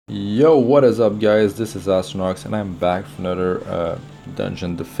Yo, what is up guys? This is Astronox and I'm back for another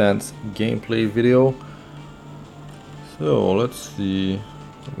dungeon defense gameplay video. So let's see,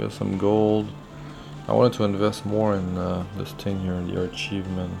 I got some gold. I wanted to invest more in this thing here, the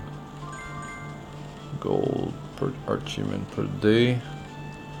achievement. Gold per achievement per day.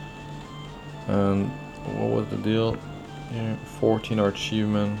 And what was the deal? Yeah, 14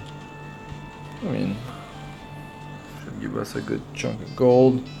 achievement. I mean, should give us a good chunk of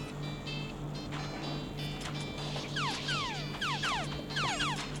gold.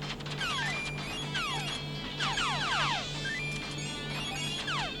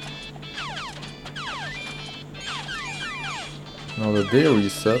 Now the day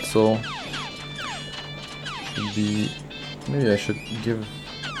reset, so should be, maybe I should give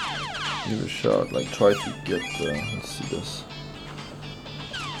a shot, like try to get let's see this.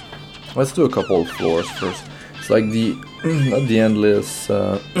 Let's do a couple of floors first. It's like the not the endless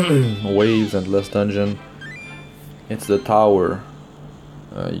waves, endless dungeon. It's the tower.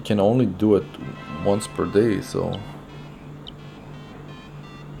 You can only do it once per day, so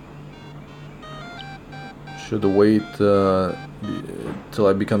should wait till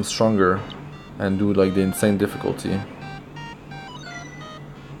I become stronger and do like the insane difficulty.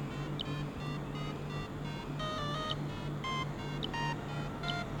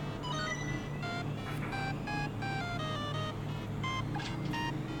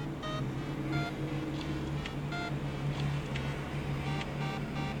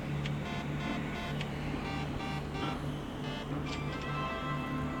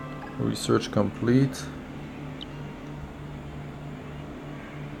 Research complete.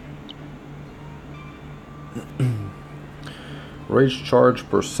 Rage charge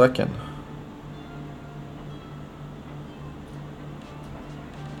per second.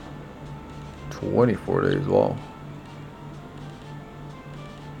 $24 wow.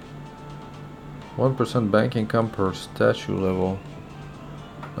 1% bank income per statue level.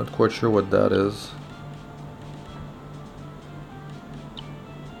 Not quite sure what that is.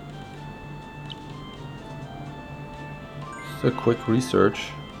 It's a quick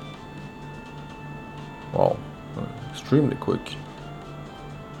research. Wow, extremely quick.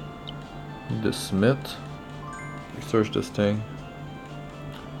 Need the smith. Research this thing.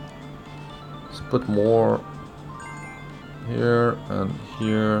 Let's put more here and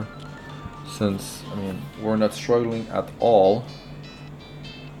here, since I mean we're not struggling at all.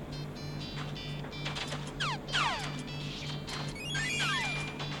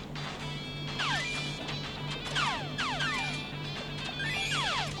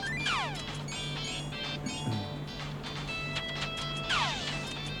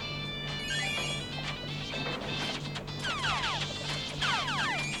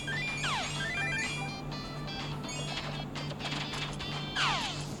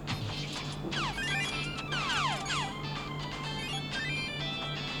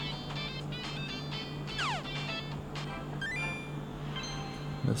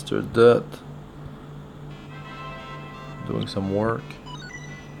 Mr. Debt doing some work.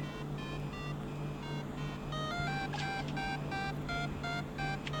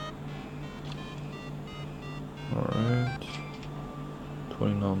 Alright.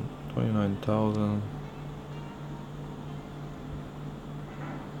 29,000.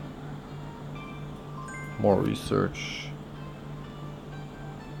 More research.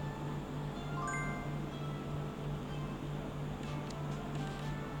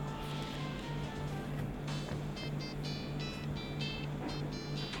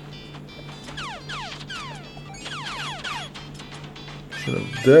 Should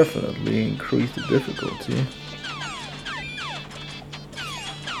have definitely increased the difficulty.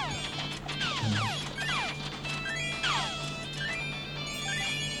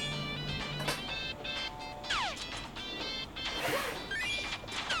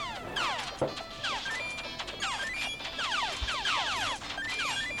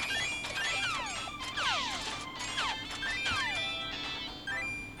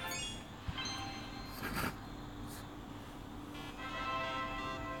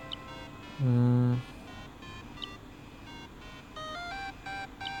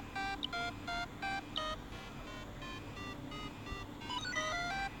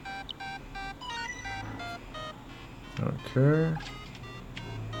 Okay.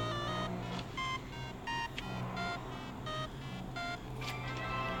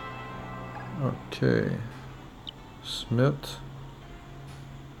 Okay. Smith.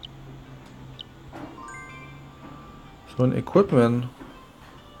 So in equipment,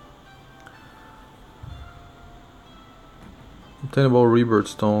 obtainable rebirth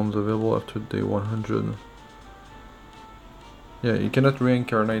stones available after day 100. Yeah, you cannot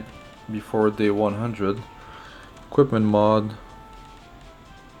reincarnate before day 100. Equipment mod.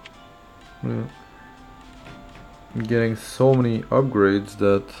 I'm getting so many upgrades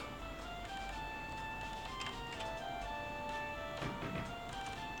that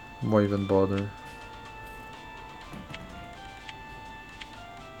why even bother?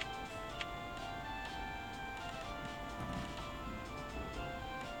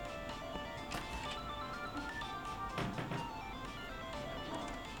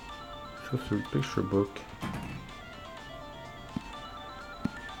 Accessory picture book.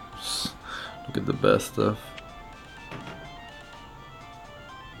 Look at the best stuff.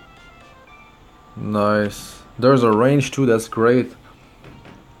 Nice. There's a range too, that's great.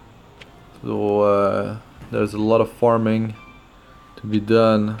 So there's a lot of farming to be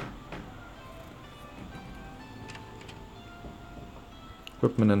done.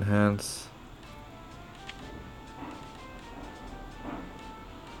 Equipment enhance.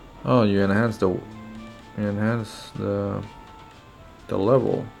 Oh, you enhance the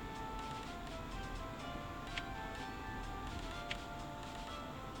level.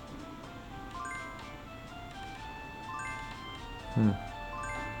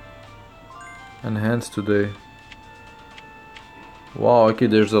 Enhance today. Wow, okay,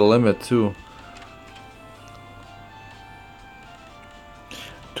 there's a limit too.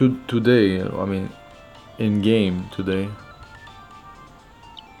 Today, I mean, in game today.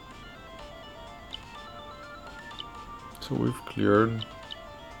 So we've cleared.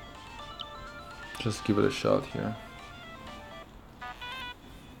 Just give it a shot here.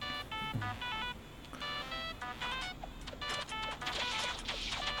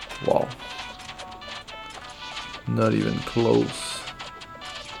 Wow. Not even close.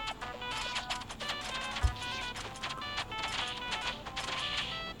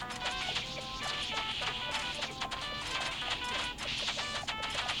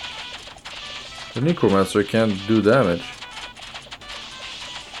 The Necromancer can't do damage.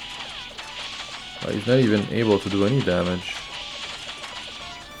 He's not even able to do any damage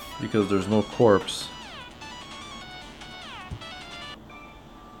because there's no corpse.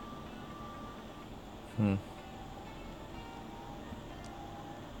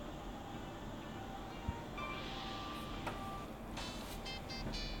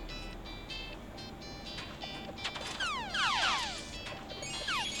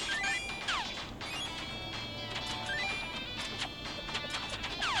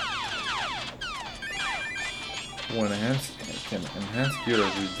 Can enhance gear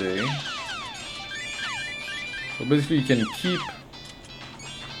every day. So basically you can keep,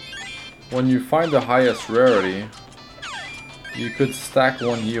 when you find the highest rarity, you could stack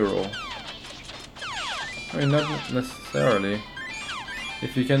one hero. I mean, not necessarily.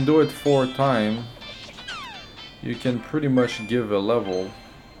 If you can do it 4 times, you can pretty much give a level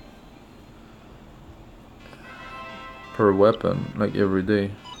per weapon, like every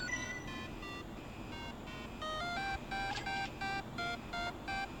day.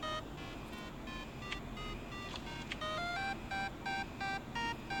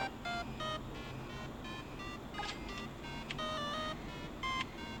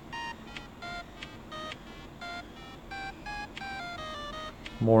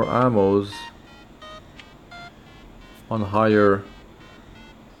 More ammos on higher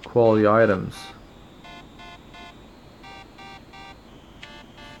quality items.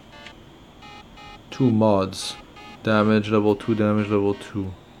 Two mods. Damage level 2, damage level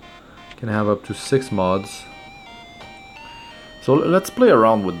 2. Can have up to 6 mods. So let's play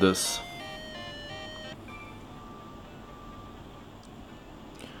around with this.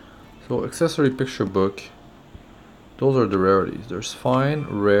 So accessory picture book. Those are the rarities. There's fine,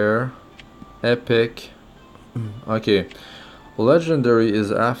 rare, epic. Okay, legendary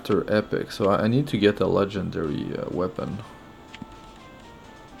is after epic, so I need to get a legendary weapon.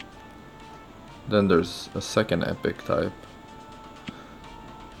 Then there's a second epic type.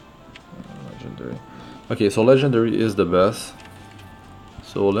 Legendary. Okay, so legendary is the best.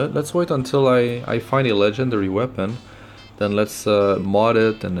 So let's wait until I find a legendary weapon. Then let's mod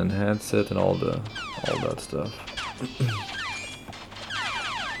it and enhance it and all that stuff.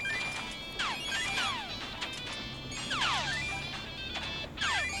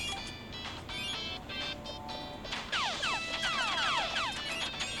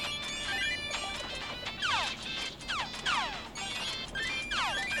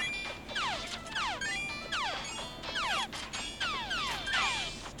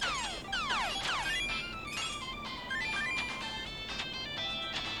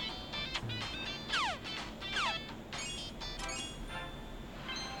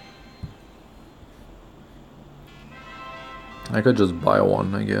 I could just buy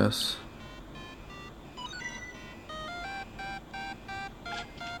one, I guess.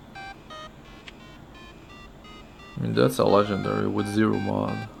 I mean, that's a legendary with 0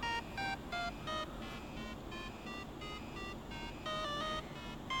 mod.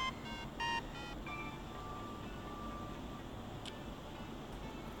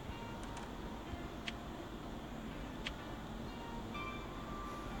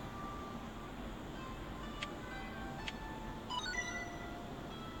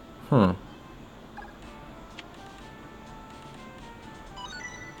 Hmm.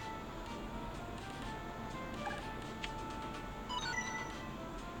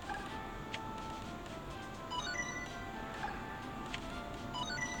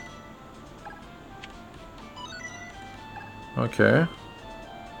 Okay.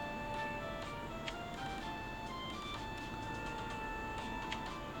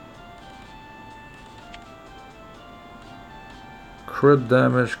 Crit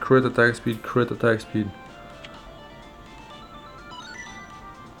damage, crit attack speed, crit attack speed.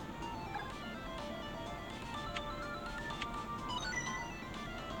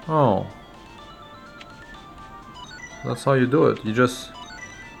 Oh. That's how you do it. You just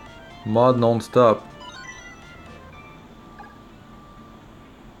mod non-stop.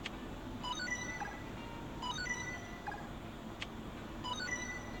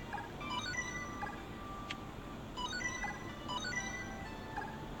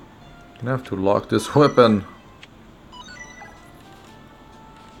 Gonna have to lock this weapon.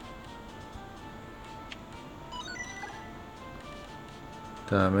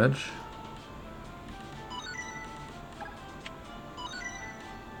 Damage.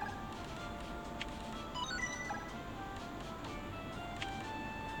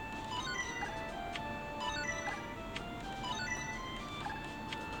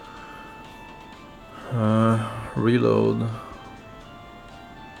 Reload.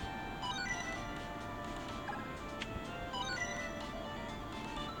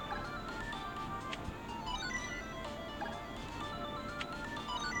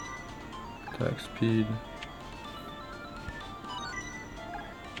 Attack speed.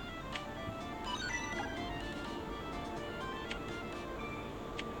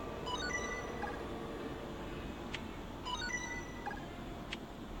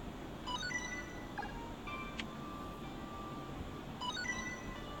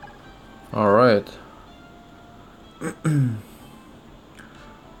 Alright.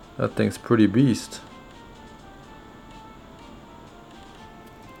 That thing's pretty beast.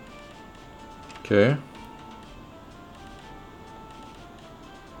 Okay.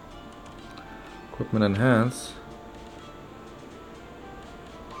 Equipment enhance.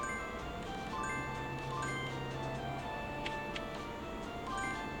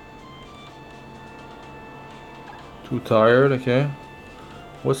 Too tired, okay.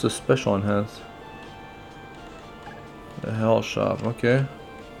 What's the special enhance? The hell shop, okay.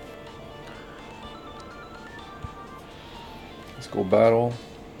 Let's go battle.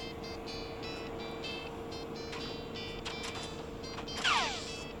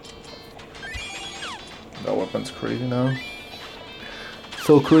 That weapon's crazy now.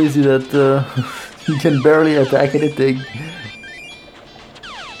 So crazy that you can barely attack anything.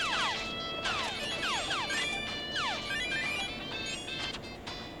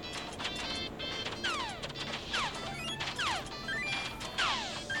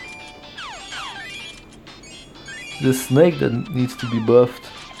 The snake that needs to be buffed.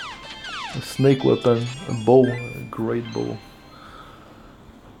 A snake weapon, a bow, a great bow.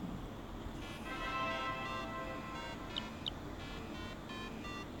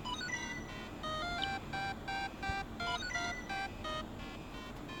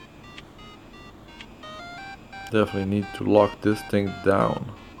 Definitely need to lock this thing down.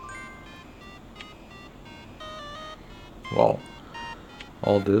 Wow.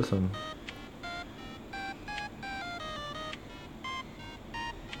 All this and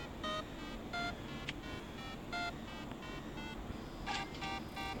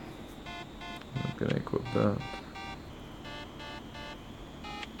I'm gonna equip that.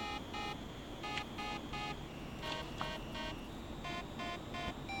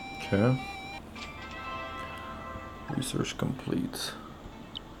 Okay. Research complete.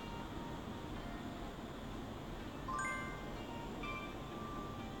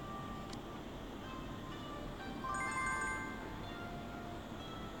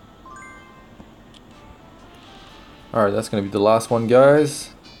 Alright, that's gonna be the last one,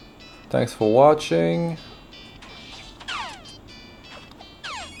 guys. Thanks for watching.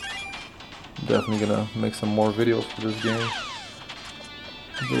 Definitely gonna make some more videos for this game.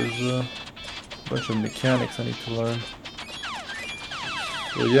 There's a bunch of mechanics I need to learn.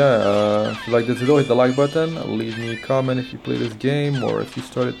 So yeah, if you like this video, hit the like button, leave me a comment if you play this game or if you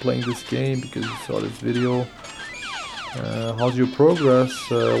started playing this game because you saw this video. How's your progress?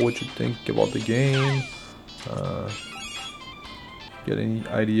 What you think about the game? Get any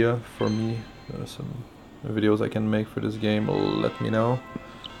idea for me? Some videos I can make for this game, let me know.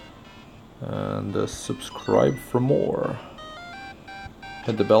 And subscribe for more.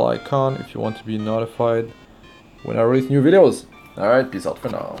 Hit the bell icon if you want to be notified when I release new videos. Alright, peace out for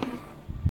now.